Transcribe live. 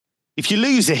If you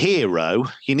lose a hero,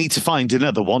 you need to find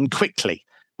another one quickly.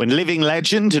 When living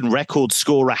legend and record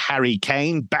scorer Harry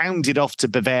Kane bounded off to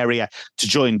Bavaria to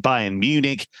join Bayern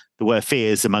Munich, there were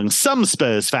fears among some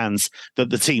Spurs fans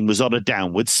that the team was on a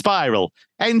downward spiral.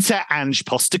 Enter Ange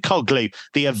Postecoglou,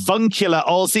 the avuncular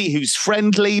Aussie who's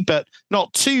friendly but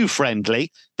not too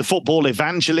friendly, the football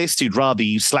evangelist who'd rather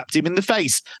you slapped him in the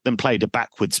face than played a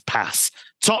backwards pass.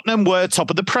 Tottenham were top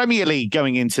of the Premier League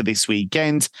going into this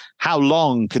weekend. How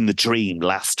long can the dream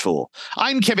last for?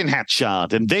 I'm Kevin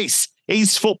Hatchard, and this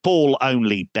is Football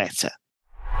Only Bettor.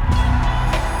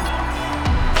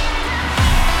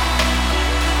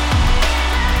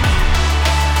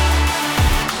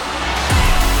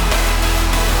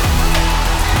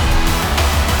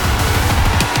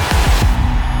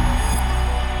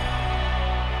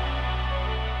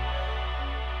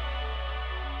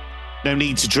 No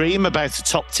need to dream about a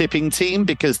top-tipping team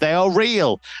because they are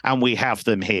real, and we have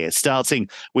them here, starting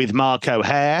with Mark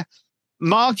O'Hare.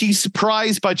 Mark, you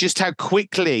surprised by just how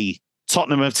quickly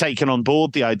Tottenham have taken on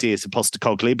board the ideas of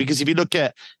Postecoglou? Because if you look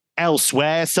at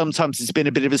elsewhere, sometimes it's been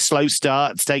a bit of a slow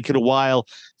start. It's taken a while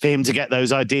for him to get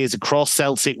those ideas across.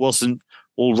 Celtic wasn't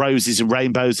all roses and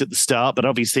rainbows at the start, but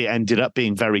obviously it ended up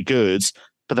being very good.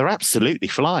 But they're absolutely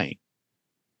flying.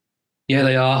 Yeah,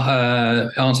 they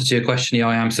are. Answer to your question, yeah,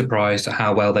 I am surprised at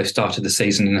how well they've started the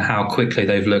season and how quickly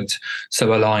they've looked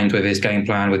so aligned with his game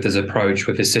plan, with his approach,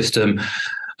 with his system.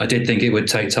 I did think it would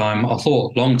take time. I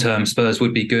thought long-term Spurs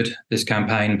would be good this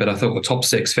campaign, but I thought a top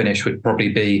six finish would probably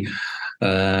be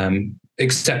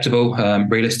acceptable,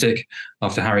 realistic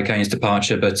after Harry Kane's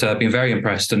departure. But I've been very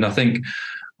impressed. And I think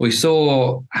we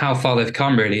saw how far they've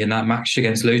come really in that match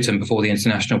against Luton before the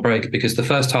international break, because the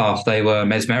first half they were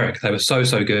mesmeric. They were so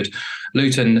good.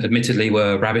 Luton admittedly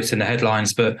were rabbits in the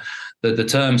headlines, but the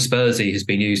term Spursy has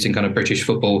been used in kind of British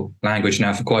football language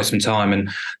now for quite some time.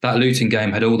 And that Luton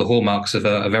game had all the hallmarks of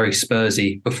a very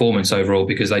Spursy performance overall,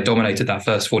 because they dominated that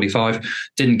first 45,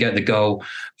 didn't get the goal,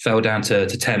 fell down to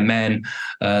 10 men.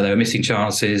 They were missing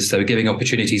chances. They were giving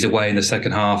opportunities away in the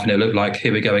second half. And it looked like,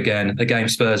 here we go again. A game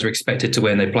Spurs are expected to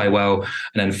win. They play well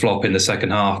and then flop in the second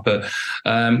half. But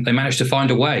they managed to find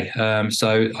a way.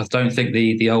 So I don't think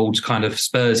the old kind of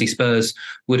Spursy Spurs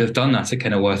would have done that at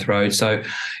Kenilworth Road. So,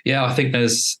 yeah, I think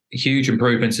there's huge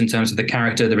improvements in terms of the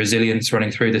character, the resilience running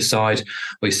through this side.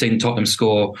 We've seen Tottenham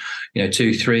score,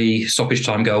 2-3 stoppage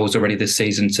time goals already this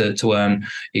season to earn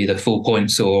either full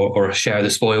points or a share of the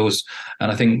spoils.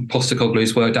 And I think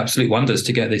Postecoglou's worked absolute wonders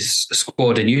to get this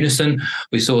squad in unison.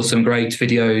 We saw some great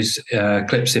videos,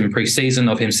 clips in pre-season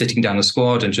of him sitting down the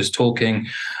squad and just talking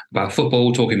about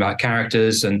football, talking about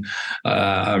characters. And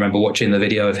I remember watching the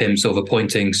video of him sort of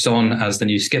appointing Son as the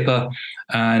new skipper.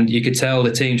 And you could tell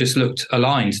the team just looked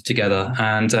aligned together.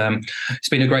 And it's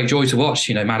been a great joy to watch,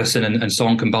 Maddison and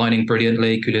Son combining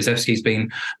brilliantly. Kulusevski's been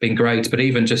great. But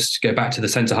even just go back to the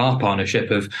centre-half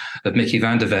partnership of Mickey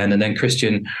van der Ven and then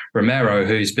Christian Romero,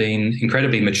 who's been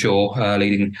incredibly mature,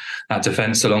 leading that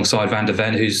defence alongside van der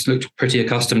Ven, who's looked pretty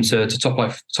accustomed to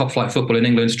top-flight football in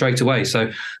England straight away.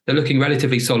 So they're looking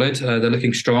relatively solid. They're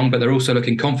looking strong, but they're also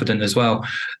looking confident as well.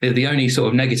 The only sort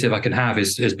of negative I can have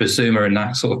is Basuma and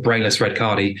that sort of brainless red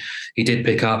card he did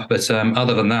pick up. But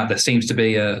other than that, there seems to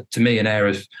be, to me, an air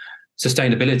of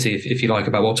sustainability, if you like,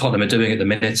 about what Tottenham are doing at the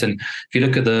minute. And if you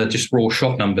look at the just raw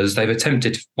shot numbers, they've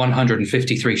attempted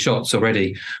 153 shots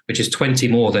already, which is 20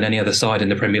 more than any other side in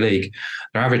the Premier League.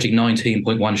 They're averaging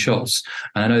 19.1 shots.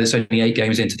 And I know there's only 8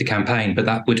 games into the campaign, but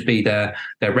that would be their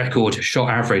record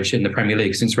shot average in the Premier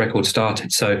League since record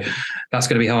started. So that's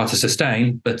going to be hard to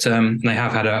sustain, but they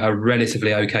have had a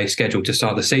relatively okay schedule to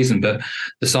start the season. But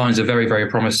the signs are very, very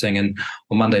promising. And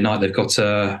on Monday night, they've got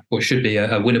what should be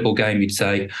a winnable game, you'd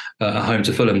say, at home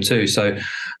to Fulham too. So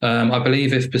I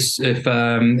believe if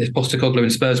Postecoglou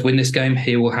and Spurs win this game,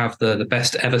 he will have the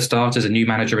best ever start as a new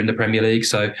manager in the Premier League.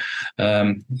 So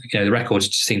the records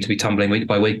just seem to be tumbling week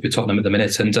by week with Tottenham at the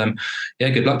minute. And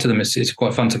good luck to them. It's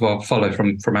quite fun to follow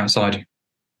from outside.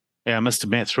 Yeah, I must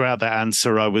admit, throughout that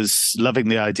answer, I was loving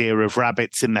the idea of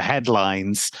rabbits in the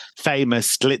headlines,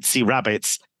 famous glitzy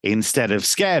rabbits, instead of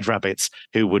scared rabbits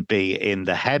who would be in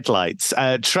the headlights.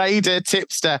 Trader,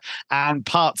 tipster, and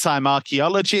part-time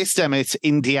archaeologist Emmett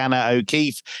Indiana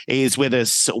O'Keefe is with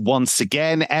us once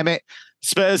again. Emmett,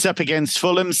 Spurs up against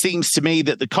Fulham. Seems to me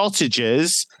that the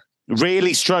Cottagers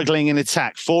really struggling in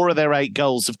attack. 4 of their 8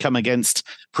 goals have come against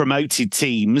promoted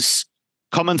teams.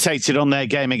 Commentated on their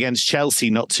game against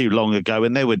Chelsea not too long ago,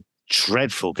 and they were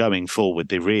dreadful going forward.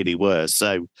 They really were.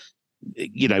 So,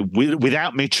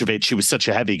 without Mitrovic, who was such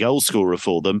a heavy goal scorer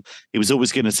for them, it was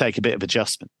always going to take a bit of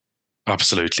adjustment.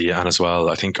 Absolutely. And as well,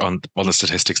 I think on the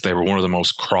statistics, they were one of the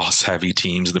most cross-heavy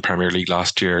teams in the Premier League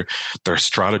last year. Their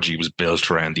strategy was built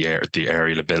around the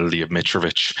aerial ability of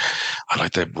Mitrovic. I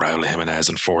like that Raul Jimenez,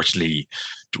 unfortunately,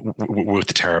 with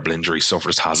the terrible injury suffered,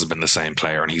 just hasn't been the same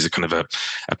player. And he's a kind of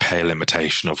a pale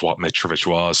imitation of what Mitrovic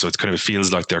was. So it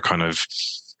feels like they're kind of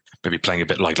maybe playing a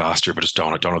bit like last year, but just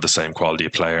don't have the same quality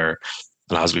of player.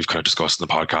 And as we've kind of discussed in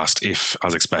the podcast, if,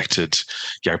 as expected,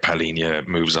 Jair Palhinha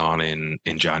moves on in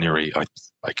January,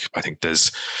 I think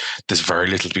there's very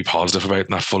little to be positive about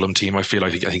in that Fulham team. I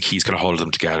think he's going to hold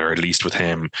them together, at least with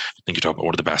him. I think you're talking about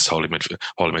one of the best holding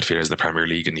midfielders in the Premier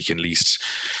League, and he can at least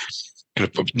kind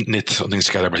of knit things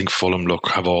together. But I think Fulham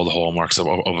have all the hallmarks of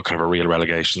a kind of a real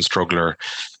relegation struggler.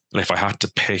 And if I had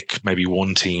to pick maybe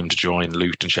one team to join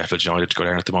Luton, Sheffield United to go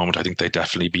down at the moment, I think they'd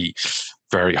definitely be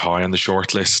very high on the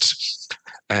short list.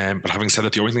 But having said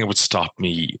that, the only thing that would stop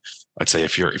me, I'd say,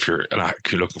 if you're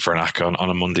looking for an ACCA on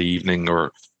a Monday evening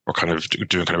or kind of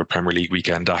doing kind of a Premier League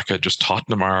weekend ACCA, just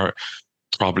Tottenham are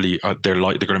probably they're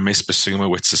going to miss Basuma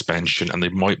with suspension, and they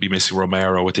might be missing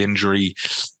Romero with injury.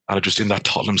 And just in that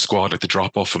Tottenham squad, like the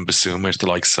drop off from Basuma to the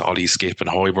likes of Ollie, Skip, and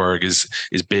Højbjerg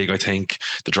is big. I think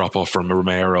the drop off from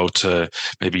Romero to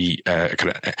maybe a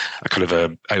kind of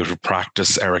a out of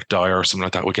practice Eric Dyer or something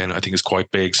like that again, I think is quite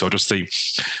big. So just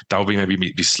that would be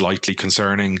maybe slightly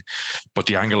concerning. But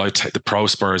the angle the pro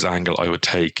Spurs angle I would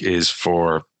take is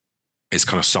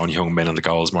kind of Son Heung-min in the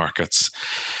goals markets.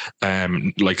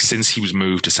 Like since he was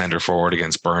moved to centre forward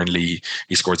against Burnley,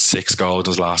 he scored 6 goals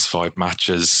in his last 5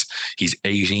 matches. He's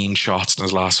 18 shots in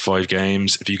his last 5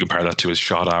 games. If you compare that to his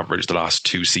shot average the last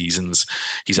 2 seasons,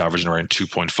 he's averaging around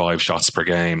 2.5 shots per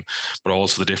game. But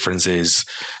also the difference is,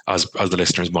 as the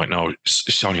listeners might know,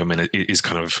 Son Heung-min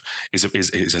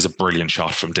has a brilliant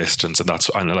shot from distance,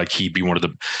 and like he'd be one of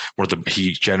the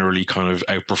he generally kind of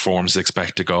outperforms the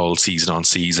expected goal season on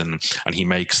season. And he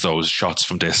makes those shots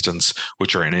from distance,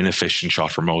 which are an inefficient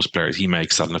shot for most players. He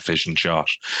makes that an efficient shot.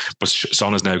 But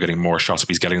Son is now getting more shots, but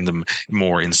he's getting them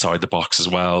more inside the box as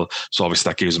well. So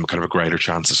obviously that gives him kind of a greater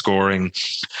chance of scoring.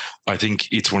 I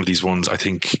think it's one of these ones, I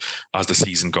think as the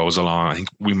season goes along, I think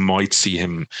we might see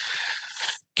him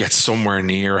get somewhere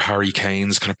near Harry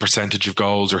Kane's kind of percentage of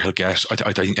goals, or he'll get.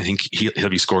 I think he'll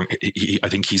be scoring. I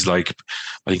think he's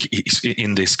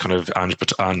in this kind of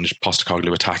Ange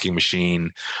Postecoglou attacking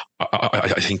machine.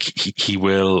 I think he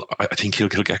will. I think he'll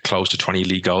get close to 20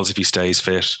 league goals if he stays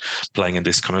fit, playing in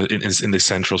this kind of in this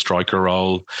central striker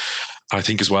role. I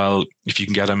think as well, if you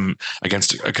can get him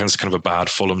against kind of a bad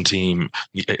Fulham team,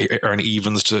 earn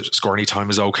evens to score any time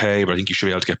is okay, but I think you should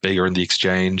be able to get bigger in the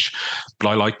exchange. But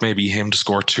I like maybe him to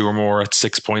score 2 or more at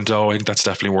 6.0. I think that's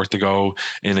definitely worth the go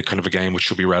in a kind of a game which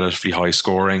should be relatively high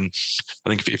scoring. I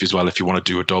think if you want to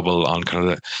do a double on kind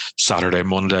of the Saturday,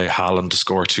 Monday, Haaland to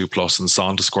score 2+ and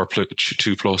Son to score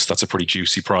 2+, that's a pretty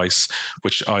juicy price,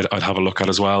 which I'd have a look at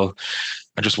as well.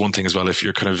 And just one thing as well, if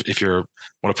you want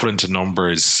to put into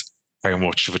numbers how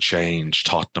much of a change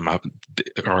Tottenham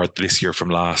are this year from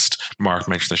last. Mark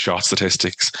mentioned the shot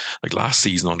statistics. Like last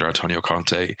season under Antonio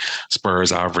Conte,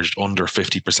 Spurs averaged under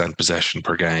 50% possession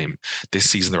per game. This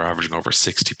season they're averaging over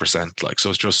 60%. Like, so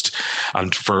it's just,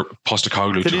 and for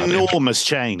Postecoglou, it's an enormous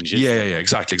change. Yeah,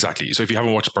 exactly. So if you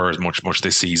haven't watched Spurs much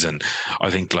this season,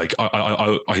 I think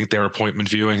I think their appointment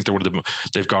viewing,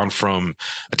 they've gone from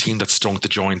a team that stunk the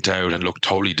joint out and looked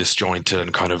totally disjointed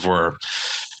and kind of were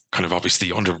kind of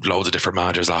obviously under loads of different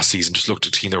managers last season, just looked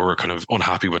at a team that were kind of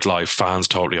unhappy with life, fans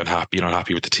totally unhappy and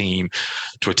unhappy with the team,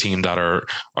 to a team that are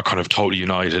kind of totally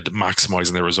united,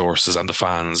 maximising their resources, and the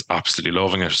fans absolutely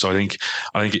loving it. So I think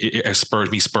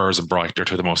Spurs and Brighton are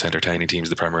two of the most entertaining teams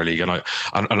in the Premier League.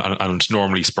 And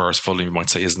normally Spurs Fulham you might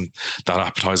say isn't that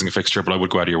appetising a fixture, but I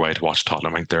would go out of your way to watch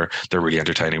Tottenham. I think they're really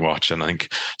entertaining watch, and I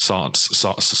think Son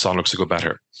looks a good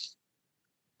better.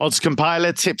 Odds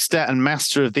compiler, tipster, and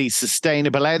master of the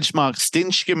sustainable edge, Mark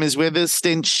Stinchcombe, is with us.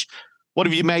 Stinch, what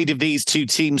have you made of these two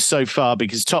teams so far?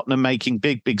 Because Tottenham making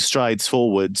big strides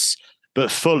forwards,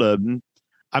 but Fulham,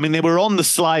 I mean, they were on the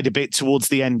slide a bit towards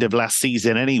the end of last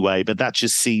season anyway, but that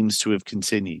just seems to have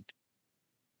continued.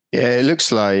 Yeah, it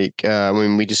looks like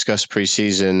when we discussed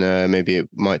pre-season, maybe it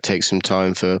might take some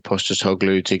time for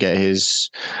Postecoglou to get his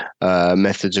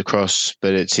methods across,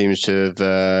 but it seems to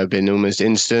have been almost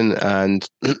instant. And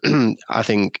I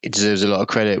think it deserves a lot of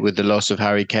credit with the loss of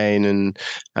Harry Kane and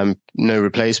no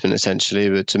replacement essentially,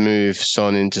 but to move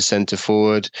Son into centre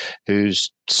forward,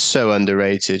 who's so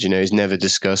underrated. You know, he's never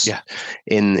discussed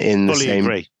in the Fully same.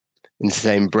 Agree. in the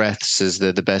same breaths as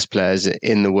the best players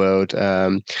in the world.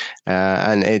 And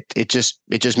it just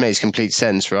makes complete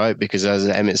sense, right? Because as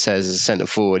Emmett says, as a centre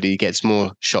forward, he gets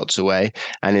more shots away,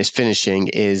 and his finishing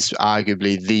is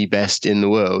arguably the best in the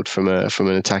world from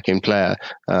an attacking player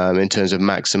in terms of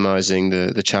maximising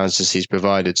the chances he's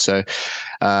provided. So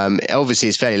obviously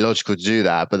it's fairly logical to do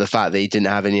that, but the fact that he didn't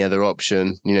have any other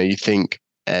option, you think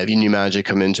if your new manager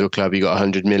come into a club, you got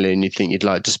 100 million, you think you'd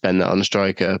like to spend that on a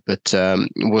striker, but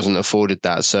wasn't afforded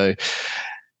that. So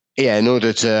yeah, in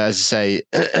order to, as I say,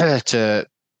 to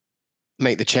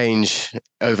make the change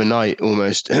overnight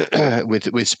almost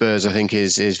with Spurs, I think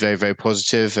is very, very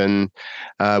positive. And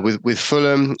with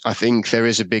Fulham, I think there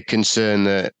is a big concern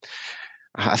that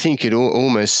I think you'd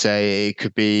almost say it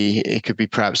could be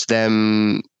perhaps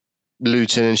them,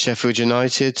 Luton and Sheffield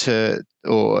United,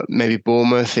 or maybe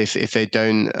Bournemouth if they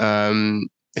don't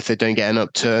get an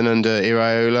upturn under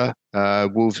Iraola.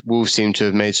 Wolves seem to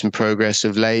have made some progress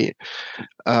of late.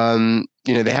 They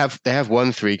have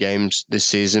won 3 games this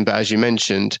season, but as you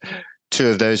mentioned, 2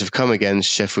 of those have come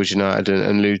against Sheffield United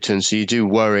and Luton. So you do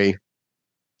worry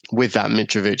with that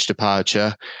Mitrovic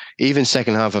departure. Even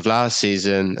second half of last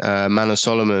season, Manor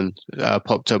Solomon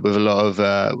popped up with a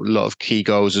lot of key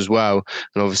goals as well,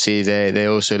 and obviously they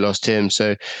also lost him.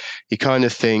 So you kind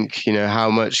of think, how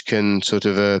much can sort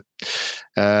of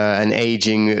an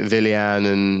aging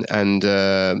Willian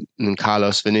and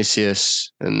Carlos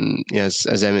Vinicius, and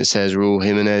as Emmett says, Raul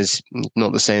Jimenez,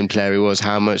 not the same player he was.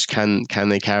 How much can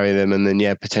they carry them? And then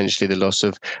potentially the loss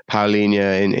of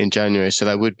Paulinho in January. So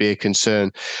that would be a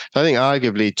concern. So I think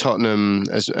arguably Tottenham,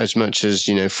 as much as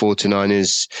 4-9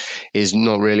 is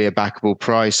not really a backable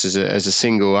price as a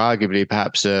single, arguably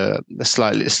perhaps a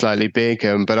slightly big.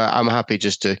 But I'm happy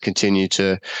just to continue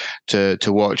to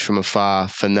watch from afar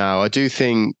for now. I do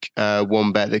think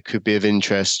one bet that could be of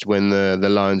interest when the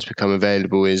lines become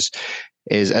available is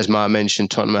as Mark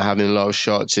mentioned, Tottenham are having a lot of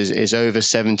shots, is over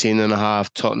 17.5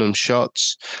 Tottenham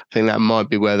shots. I think that might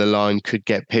be where the line could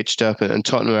get pitched up, and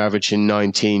Tottenham are averaging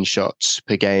 19 shots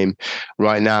per game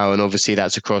right now, and obviously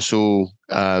that's across all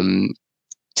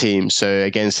teams. So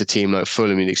against a team like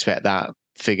Fulham, you'd expect that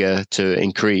figure to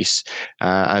increase,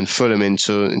 and Fulham in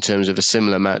terms of a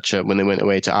similar matchup when they went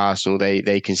away to Arsenal,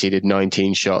 they conceded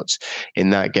 19 shots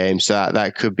in that game. So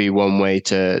that could be one way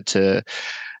to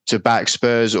back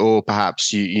Spurs, or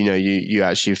perhaps you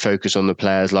actually focus on the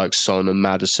players like Son and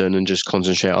Maddison and just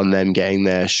concentrate on them getting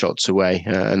their shots away,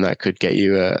 and that could get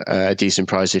you a decent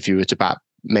price if you were to back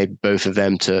maybe both of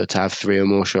them to have 3 or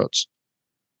more shots.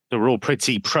 So we're all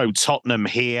pretty pro Tottenham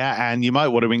here, and you might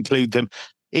want to include them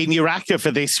in your ACCA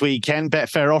for this weekend.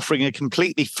 Betfair offering a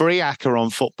completely free ACCA on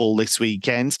football this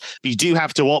weekend. But you do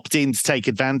have to opt in to take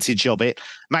advantage of it.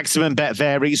 Maximum bet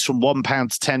varies from £1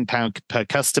 to £10 per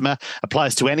customer.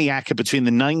 Applies to any ACCA between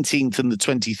the 19th and the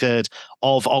 23rd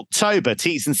of October.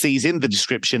 T's and C's in the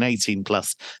description, 18+,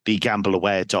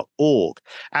 begambleaware.org.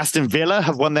 Aston Villa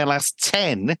have won their last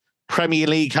 10 Premier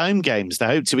League home games. They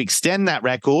hope to extend that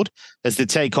record as they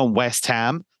take on West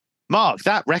Ham. Mark,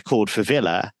 that record for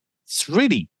Villa, it's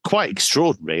really quite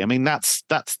extraordinary. I mean, that's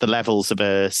the levels of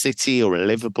a City or a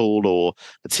Liverpool or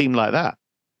a team like that.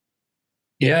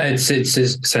 Yeah, it's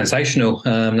sensational.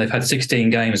 They've had 16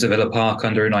 games at Villa Park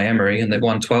under Unai Emery, and they've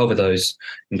won 12 of those,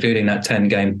 including that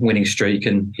 10-game winning streak.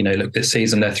 And look, this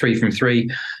season they're 3 from 3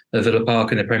 at Villa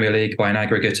Park in the Premier League by an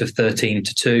aggregate of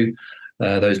 13-2.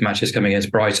 Those matches coming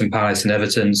against Brighton, Palace and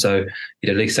Everton. So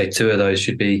you'd at least say 2 of those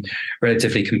should be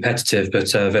relatively competitive.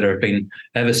 But Villa have been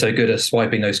ever so good at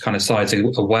swiping those kind of sides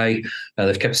away.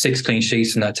 They've kept 6 clean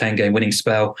sheets in that 10-game winning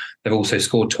spell. They've also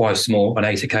scored twice more on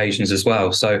 8 occasions as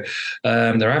well. So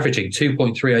they're averaging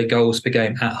 2.38 goals per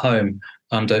game at home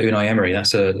under Unai Emery.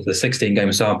 That's the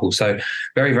 16-game sample. So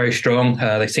very, very strong.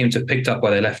 They seem to have picked up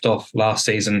where they left off last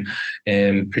season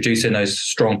in producing those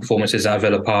strong performances at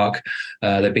Villa Park.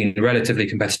 They've been relatively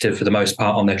competitive for the most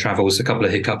part on their travels, a couple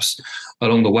of hiccups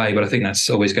along the way, but I think that's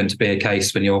always going to be a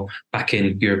case when you're back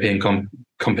in European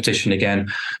competition again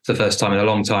for the first time in a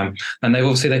long time. And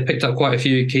they've picked up quite a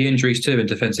few key injuries too in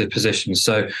defensive positions.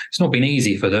 So it's not been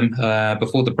easy for them.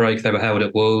 Before the break, they were held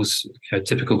at Wolves,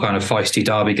 typical kind of feisty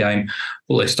derby game.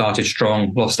 Well, they started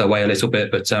strong, lost their way a little bit,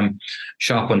 but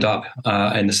sharpened up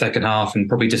in the second half, and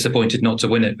probably disappointed not to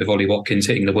win it with Ollie Watkins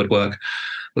hitting the woodwork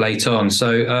late on.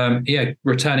 So,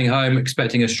 returning home,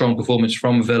 expecting a strong performance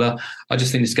from Villa. I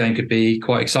just think this game could be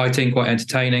quite exciting, quite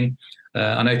entertaining.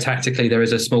 I know tactically there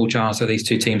is a small chance that these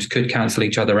two teams could cancel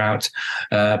each other out.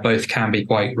 Both can be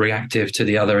quite reactive to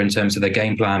the other in terms of their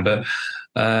game plan, but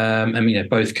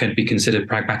both can be considered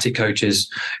pragmatic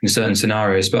coaches in certain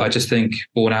scenarios. But I just think,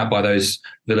 borne out by those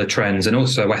Villa trends and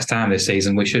also West Ham this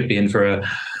season, we should be in for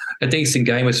a decent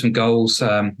game with some goals.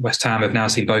 West Ham have now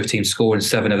seen both teams score in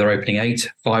 7 of their opening 8.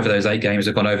 5 of those 8 games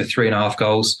have gone over 3.5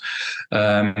 goals.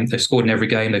 They've scored in every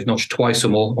game. They've notched twice or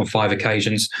more on 5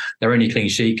 occasions. Their only clean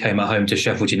sheet came at home to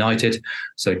Sheffield United,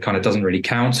 so it kind of doesn't really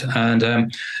count.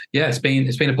 And it's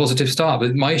been a positive start.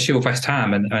 But my issue with West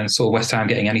Ham and sort of West Ham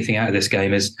getting anything out of this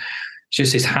game is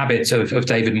just his habit of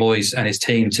David Moyes and his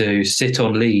team to sit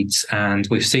on leads. And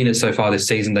we've seen it so far this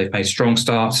season. They've made strong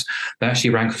starts. They actually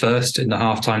rank first in the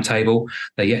halftime table.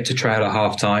 They're yet to trail at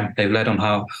halftime. They've led on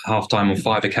halftime on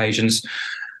 5 occasions.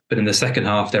 But in the second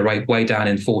half, they're way down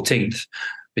in 14th,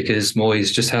 because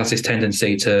Moyes just has this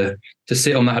tendency to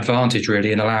sit on that advantage,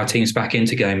 really, and allow teams back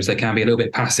into games. They can be a little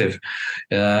bit passive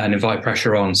and invite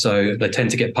pressure on. So they tend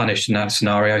to get punished in that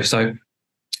scenario. So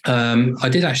I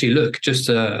did actually look just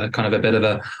kind of a bit of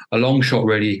a long shot,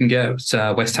 really. You can get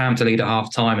West Ham to lead at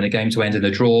half time and a game to end in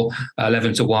a draw,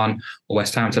 11-1, or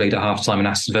West Ham to lead at half time and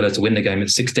Aston Villa to win the game at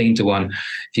 16-1, if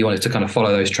you wanted to kind of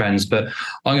follow those trends. But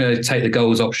I'm going to take the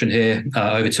goals option here,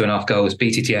 over 2.5 goals,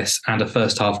 BTTS, and a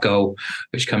first half goal,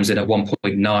 which comes in at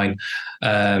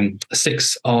 1.9.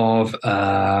 6 of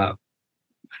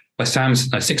West Ham's,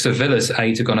 6 of Villa's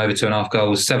 8 have gone over 2.5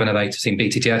 goals, 7 of 8 have seen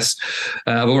BTTS.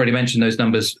 I've already mentioned those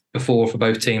numbers before for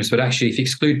both teams, but actually, if you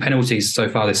exclude penalties so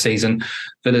far this season,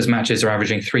 Villa's matches are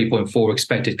averaging 3.4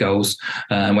 expected goals,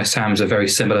 and West Ham's are very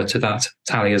similar to that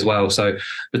tally as well. So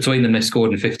between them, they've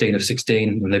scored in 15 of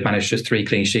 16, and they've managed just 3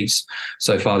 clean sheets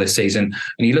so far this season.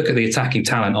 And you look at the attacking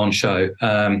talent on show,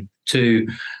 to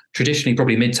traditionally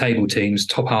probably mid-table teams,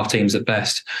 top half teams at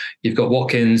best. You've got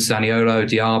Watkins, Zaniolo,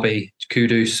 Diaby,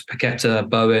 Kudus, Paqueta,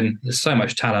 Bowen. There's so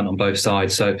much talent on both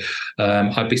sides. So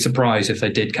I'd be surprised if they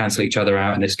did cancel each other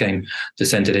out and this game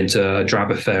descended into a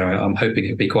drab affair. I'm hoping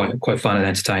it'd be quite fun and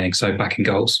entertaining. So back in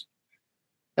goals.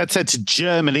 Let's head to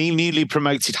Germany. Newly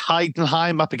promoted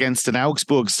Heidenheim up against an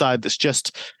Augsburg side that's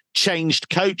just changed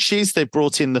coaches. They've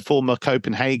brought in the former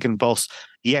Copenhagen boss,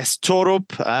 Jes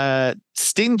Torup.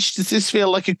 Stinch, does this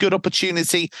feel like a good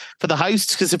opportunity for the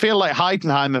hosts? Because I feel like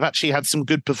Heidenheim have actually had some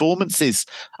good performances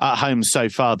at home so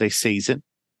far this season.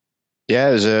 Yeah,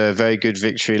 it was a very good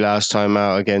victory last time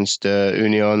out against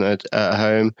Union at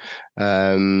home.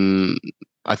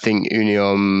 I think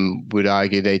Union would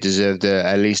argue they deserved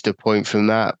at least a point from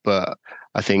that, but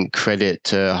I think credit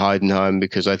to Heidenheim,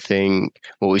 because I think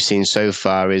what we've seen so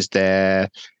far is they're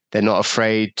not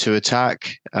afraid to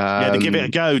attack. They give it a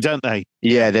go, don't they?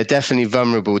 Yeah, they're definitely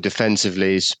vulnerable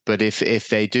defensively, but if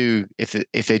they do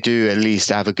at least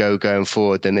have a go going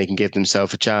forward, then they can give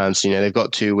themselves a chance. You know, they've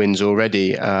got 2 wins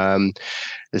already.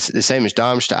 The same as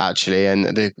Darmstadt, actually. And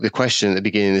the question at the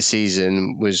beginning of the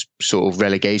season was sort of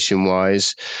relegation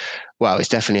wise. Well, it's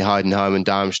definitely Heidenheim and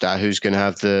Darmstadt who's going to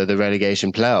have the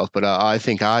relegation playoff. But I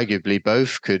think arguably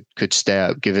both could stay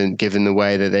up, given the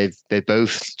way that they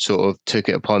both sort of took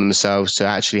it upon themselves to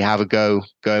actually have a go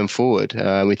going forward.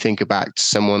 We think back to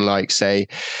someone like, say,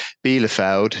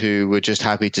 Bielefeld, who were just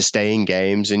happy to stay in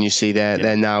games, and you see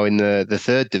they're now in the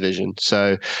 3rd division.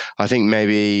 So I think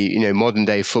maybe, you know, modern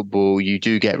day football, you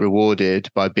do get rewarded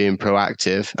by being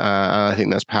proactive. And I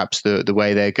think that's perhaps the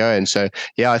way they're going. So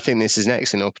yeah, I think this is an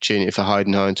excellent opportunity for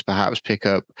Heidenheim to perhaps pick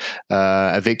up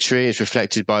a victory. It's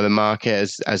reflected by the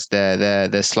market as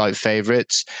their slight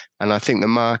favourites. And I think the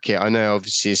market, I know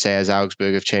obviously you say as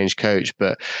Augsburg have changed coach,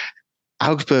 but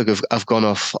Augsburg have gone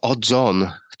off odds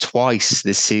on twice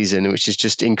this season, which is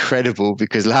just incredible,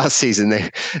 because last season they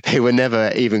were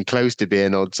never even close to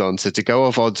being odds on. So to go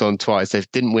off odds on twice, they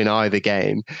didn't win either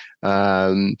game.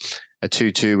 A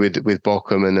 2-2 with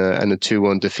Bochum and a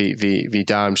 2-1 defeat v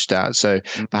Darmstadt. So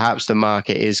perhaps the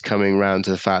market is coming around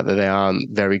to the fact that they aren't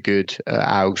very good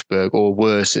Augsburg, or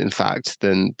worse, in fact,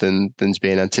 than's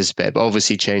being anticipated. But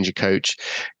obviously, change of coach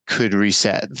could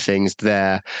reset things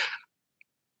there.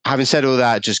 Having said all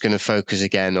that, just going to focus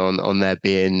again on there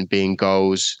being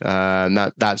goals.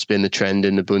 That's been the trend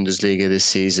in the Bundesliga this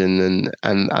season,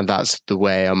 and that's the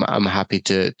way I'm happy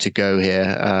to go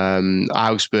here.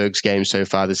 Augsburg's game so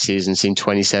far this season seen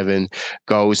 27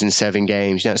 goals in 7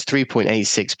 games. That's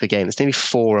 3.86 per game. That's nearly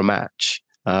 4 a match.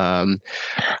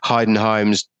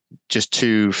 Heidenheim's just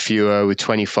 2 fewer with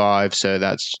 25, so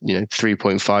that's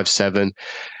 3.57.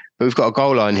 But we've got a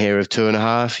goal line here of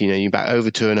 2.5. You back over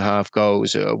 2.5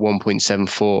 goals at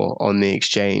 1.74 on the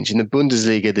exchange. In the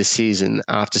Bundesliga this season,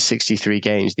 after 63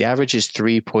 games, the average is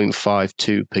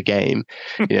 3.52 per game.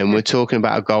 And we're talking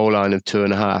about a goal line of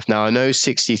 2.5. Now, I know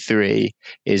 63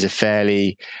 is a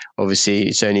fairly, obviously,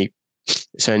 it's only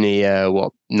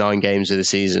 9 games of the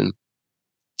season.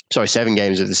 7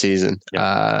 games of the season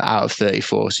out of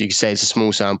 34. So you could say it's a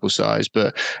small sample size,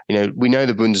 but we know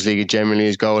the Bundesliga generally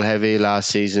is goal heavy. Last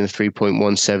season,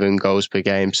 3.17 goals per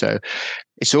game. So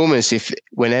it's almost if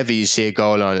whenever you see a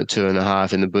goal line at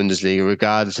 2.5 in the Bundesliga,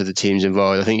 regardless of the teams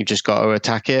involved, I think you've just got to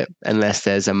attack it unless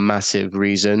there's a massive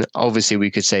reason. Obviously, we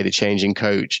could say the changing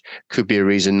coach could be a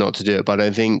reason not to do it, but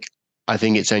I think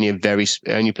it's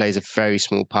only plays a very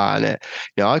small part in it.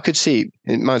 I could see,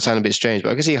 it might sound a bit strange,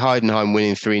 but I could see Heidenheim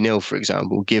winning 3-0, for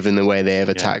example, given the way they have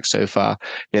attacked so far.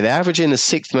 They're averaging the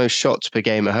 6th most shots per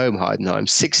game at home, Heidenheim,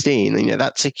 16.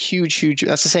 That's a huge,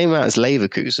 that's the same amount as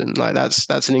Leverkusen.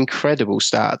 That's an incredible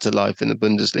start to life in the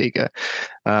Bundesliga.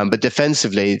 But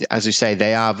defensively, as we say,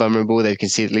 they are vulnerable. They've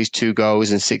conceded at least 2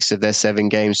 goals in 6 of their 7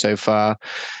 games so far.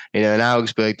 And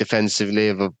Augsburg defensively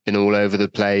have been all over the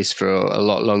place for a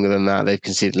lot longer than that. They've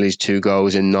conceded at least 2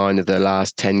 goals in 9 of their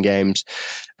last 10 games.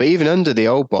 But even under the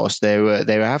old boss, they were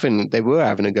having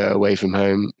a go away from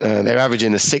home. They're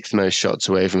averaging the 6th most shots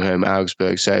away from home,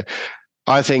 Augsburg. So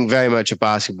I think very much a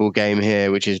basketball game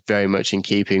here, which is very much in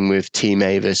keeping with Team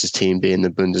A versus Team B in the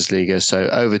Bundesliga. So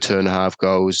over 2.5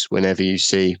 goals whenever you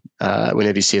see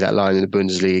that line in the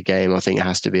Bundesliga game, I think it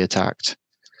has to be attacked.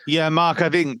 Yeah, Mark, I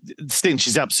think Stinch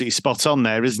is absolutely spot on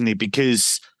there, isn't he?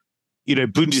 Because,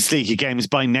 Bundesliga games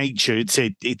by nature,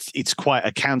 it's quite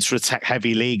a counter-attack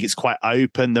heavy league. It's quite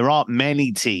open. There aren't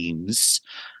many teams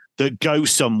that go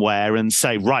somewhere and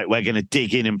say, right, we're going to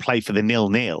dig in and play for the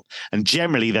 0-0. And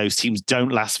generally those teams don't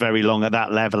last very long at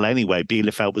that level anyway.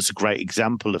 Bielefeld was a great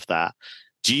example of that.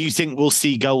 Do you think we'll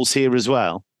see goals here as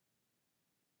well?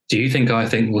 Do you think I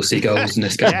think we'll see goals in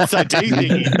this game? Yes, I do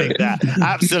think you think that.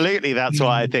 Absolutely, that's what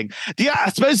I think. I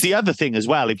suppose the other thing as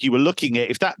well, if you were looking at,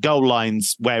 if that goal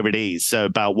line's where it is, so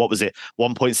about, what was it,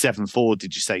 1.74,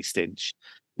 did you say, Stinch?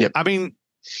 Yep. I mean,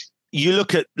 you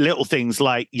look at little things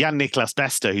like Jan-Niklas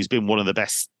Bettor, who's been one of the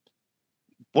best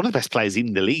players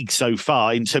in the league so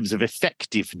far in terms of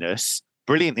effectiveness,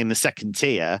 brilliant in the second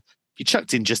tier. If you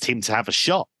chucked in just him to have a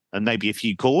shot and maybe a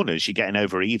few corners, you're getting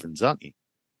over evens, aren't you?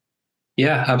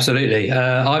 Yeah, absolutely.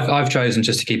 I've chosen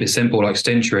just to keep it simple, like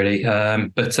Stinch, really.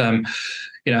 But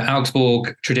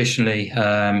Augsburg traditionally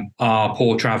are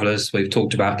poor travellers. We've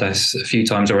talked about this a few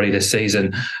times already this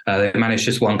season. They've managed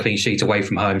just 1 clean sheet away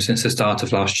from home since the start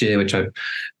of last year, which I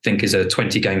think is a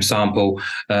 20-game sample.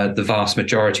 The vast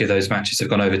majority of those matches have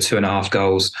gone over 2.5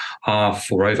 goals.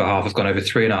 Half or over half have gone over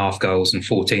 3.5 goals, and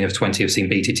 14 of 20 have seen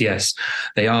BTTS.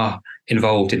 They are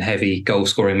involved in heavy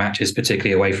goal-scoring matches,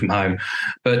 particularly away from home.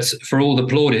 But for all the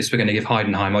plaudits we're going to give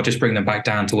Heidenheim, I'll just bring them back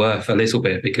down to earth a little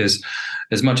bit, because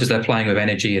as much as they're playing with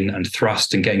energy and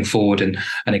thrust and getting forward and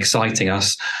exciting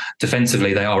us,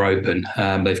 defensively they are open.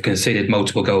 They've conceded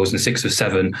multiple goals in 6 of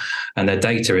 7, and their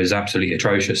data is absolutely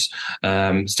atrocious.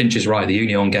 Stinch is right, the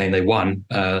Union game they won,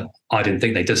 I didn't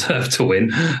think they deserved to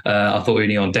win. I thought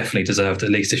Union definitely deserved at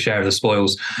least a share of the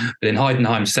spoils. But in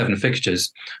Heidenheim's 7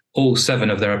 fixtures, all 7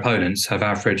 of their opponents have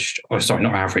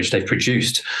they've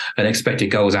produced an expected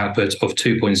goals output of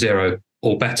 2.0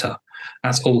 or better.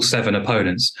 That's all 7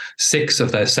 opponents. 6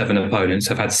 of their 7 opponents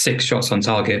have had 6 shots on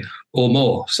target or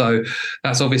more. So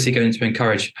that's obviously going to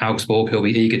encourage Augsburg, who'll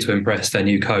be eager to impress their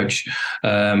new coach.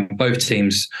 Both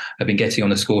teams have been getting on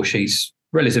the score sheets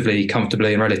relatively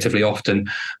comfortably and relatively often.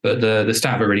 But the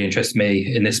stat that really interests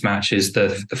me in this match is the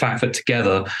fact that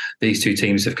together these two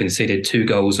teams have conceded 2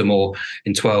 goals or more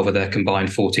in 12 of their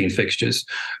combined 14 fixtures,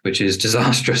 which is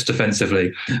disastrous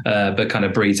defensively, but kind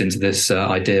of breeds into this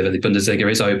idea that the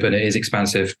Bundesliga is open, it is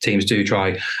expansive. Teams do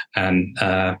try and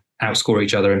outscore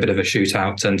each other in a bit of a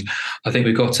shootout. And I think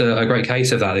we've got a great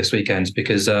case of that this weekend,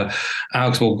 because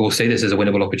Augsburg will see this as a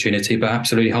winnable opportunity, but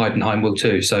absolutely Heidenheim will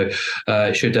too. So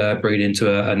it should breed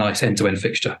into a nice end-to-end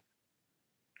fixture.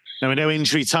 Now, we know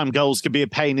injury time goals can be a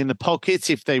pain in the pocket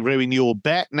if they ruin your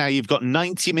bet. Now, you've got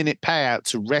 90-minute payout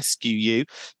to rescue you.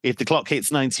 If the clock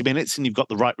hits 90 minutes and you've got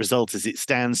the right result as it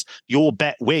stands, your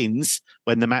bet wins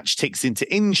when the match ticks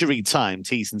into injury time.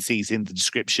 T's and C's in the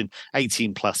description.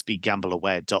 18+,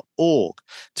 begambleaware.org.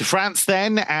 To France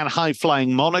then, and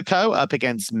high-flying Monaco up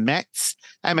against Metz.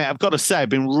 Hey, mate, I've got to say, I've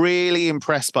been really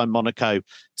impressed by Monaco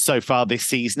so far this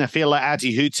season. I feel like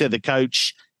Adi Hütter, the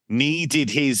coach, needed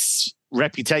his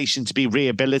reputation to be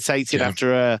rehabilitated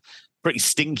after a pretty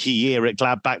stinky year at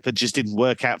Gladbach that just didn't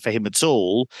work out for him at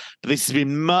all. But this has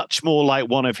been much more like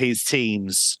one of his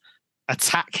teams.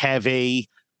 Attack heavy,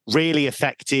 really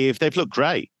effective. They've looked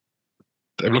great.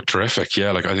 They've looked terrific.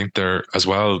 Yeah, like I think they're as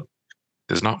well.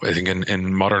 There's not, I think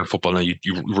in modern football now, you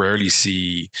rarely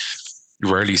see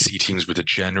teams with a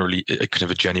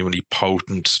genuinely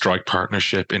potent strike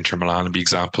partnership. Inter Milan would be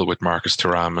example with Marcus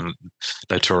Thuram and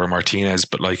Lautaro Martinez.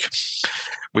 But like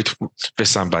with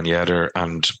Wissam Ben Yedder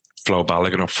and Flo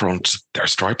Balogun up front, their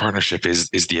strike partnership is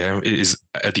the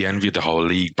envy of the whole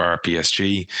league, bar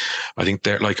PSG. I think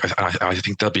they're like I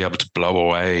think they'll be able to blow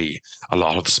away a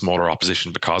lot of the smaller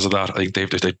opposition because of that. I think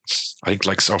I think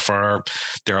like so far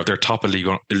they're top of league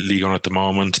on at the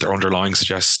moment. Their underlying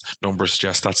numbers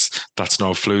suggest that's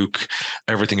no fluke.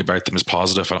 Everything about them is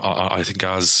positive, and I think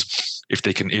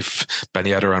if Ben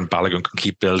Yedder and Balogun can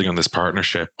keep building on this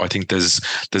partnership, I think there's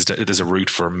a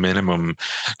route for a minimum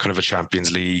kind of a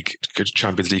Champions League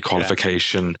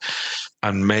qualification. Yeah.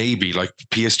 And maybe like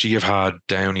PSG have had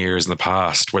down years in the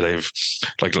past where they've,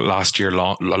 like last year,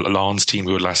 Lens team,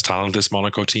 who had less talent, this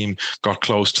Monaco team got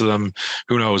close to them.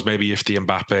 Who knows? Maybe if the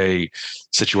Mbappe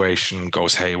situation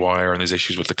goes haywire and there's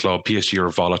issues with the club, PSG are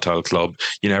a volatile club.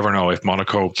 You never know if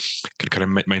Monaco can kind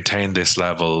of maintain this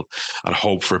level and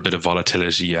hope for a bit of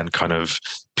volatility and kind of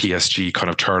PSG kind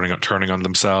of turning on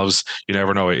themselves. You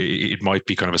never know. It might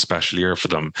be kind of a special year for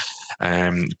them.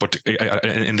 But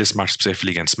in this match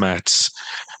specifically against Metz,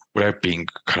 without being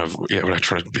kind of, without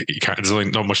trying to, there's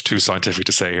only not much too scientific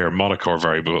to say here. Monaco are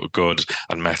very good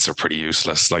and Metz are pretty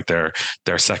useless. Like they're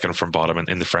second from bottom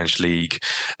in the French league.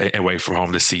 Away from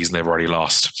home this season, they've already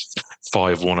lost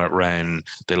 5-1 at Rennes.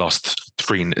 They lost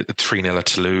 3-0 at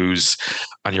Toulouse.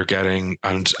 And you're getting,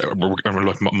 and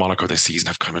look, Monaco this season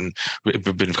have been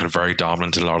kind of very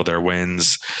dominant in a lot of their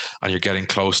wins, and you're getting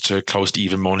close to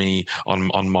even money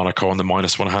on Monaco on the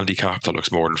 -1 handicap. That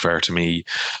looks more than fair to me.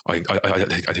 I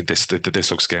think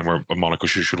this looks a game where Monaco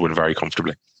should win very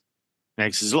comfortably. Yeah,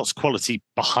 because there's lots of quality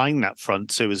behind that front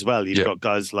too as well. You've got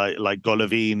guys like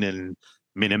Golovin and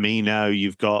Minamino.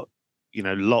 You've got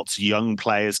lots of young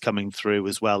players coming through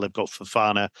as well. They've got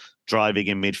Fofana driving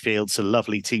in midfield. It's a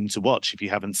lovely team to watch if you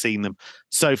haven't seen them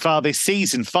so far this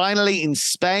season. Finally, in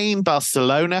Spain,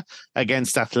 Barcelona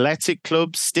against Athletic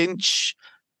Club. Stinch.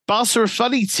 Barca are a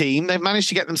funny team. They've managed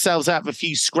to get themselves out of a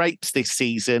few scrapes this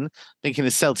season. Thinking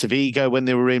of Celta Vigo when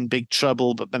they were in big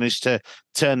trouble, but managed to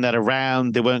turn that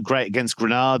around. They weren't great against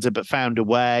Granada, but found a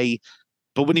way.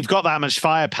 But when you've got that much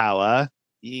firepower,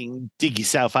 you can dig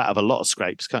yourself out of a lot of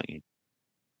scrapes, can't you?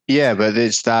 Yeah, but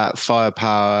it's that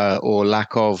firepower or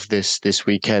lack of this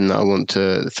weekend that I want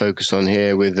to focus on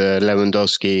here, with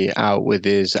Lewandowski out with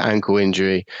his ankle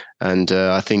injury. And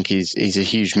I think he's a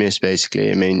huge miss,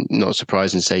 basically. I mean, not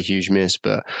surprising to say huge miss,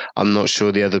 but I'm not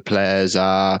sure the other players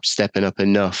are stepping up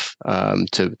enough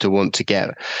to want to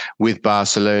get with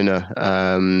Barcelona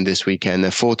this weekend.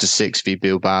 They're 4-6 v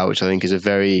Bilbao, which I think is a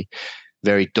very,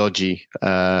 very dodgy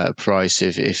price.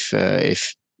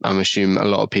 If I'm assuming a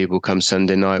lot of people come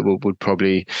Sunday night would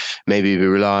probably maybe be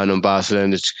relying on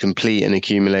Barcelona to complete an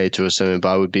accumulator or something,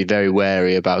 but I would be very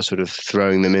wary about sort of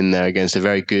throwing them in there against a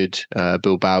very good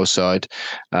Bilbao side.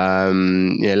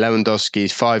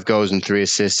 Lewandowski's 5 goals and 3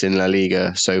 assists in La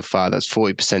Liga so far. That's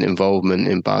 40% involvement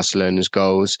in Barcelona's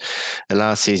goals. And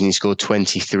last season, he scored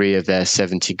 23 of their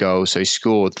 70 goals. So he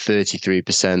scored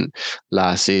 33%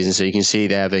 last season. So you can see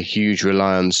they have a huge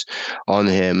reliance on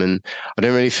him. And I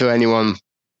don't really feel anyone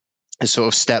has sort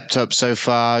of stepped up so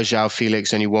far. João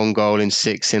Felix only 1 goal in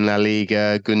 6 in La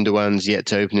Liga. Gundogan's yet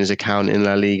to open his account in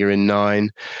La Liga in 9.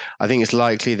 I think it's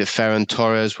likely that Ferran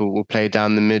Torres will play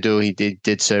down the middle. He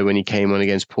did so when he came on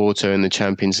against Porto in the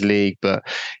Champions League, but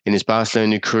in his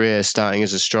Barcelona career, starting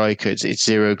as a striker, it's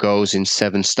 0 goals in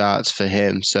 7 starts for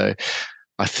him. So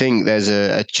I think there's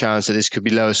a chance that this could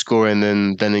be lower scoring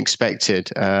than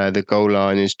expected. The goal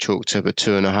line is chalked up at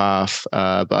 2.5,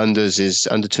 but under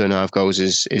 2.5 goals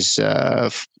is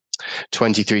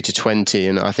 23-20,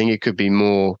 and I think it could be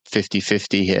more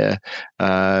 50-50 here.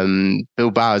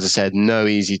 Bilbao, as I said, no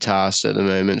easy task at the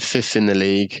moment. 5th in the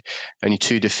league, only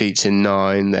 2 defeats in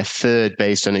 9. They're 3rd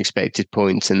based on expected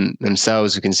points, and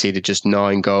themselves have conceded just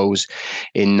 9 goals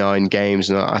in 9 games.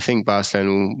 And I think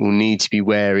Barcelona will need to be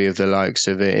wary of the likes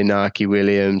of Inaki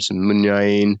Williams and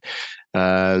Muniain,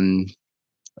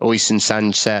 Oisin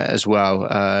Sanchez as well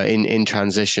in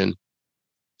transition.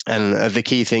 And the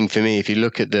key thing for me, if you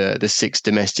look at the 6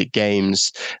 domestic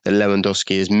games that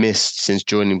Lewandowski has missed since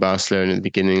joining Barcelona at the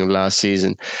beginning of last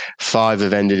season, 5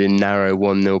 have ended in narrow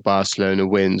 1-0 Barcelona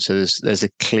wins. So there's a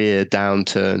clear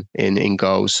downturn in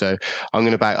goals. So I'm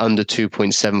going to back under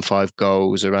 2.75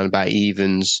 goals, around about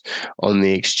evens on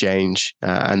the exchange.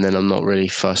 And then I'm not really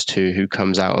fussed who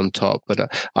comes out on top.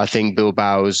 But I think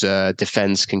Bilbao's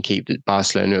defence can keep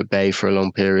Barcelona at bay for a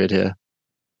long period here.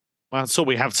 Well, that's all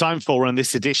we have time for on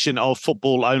this edition of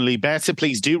Football Only Better.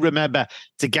 Please do remember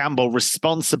to gamble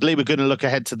responsibly. We're going to look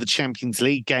ahead to the Champions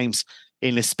League games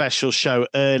in a special show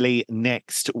early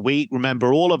next week.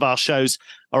 Remember, all of our shows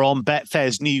are on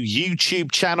Betfair's new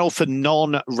YouTube channel for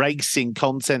non-racing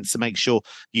content, so make sure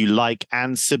you like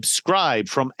and subscribe.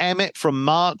 From Emmett, from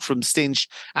Mark, from Stinch,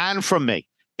 and from me,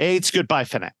 it's goodbye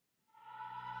for now.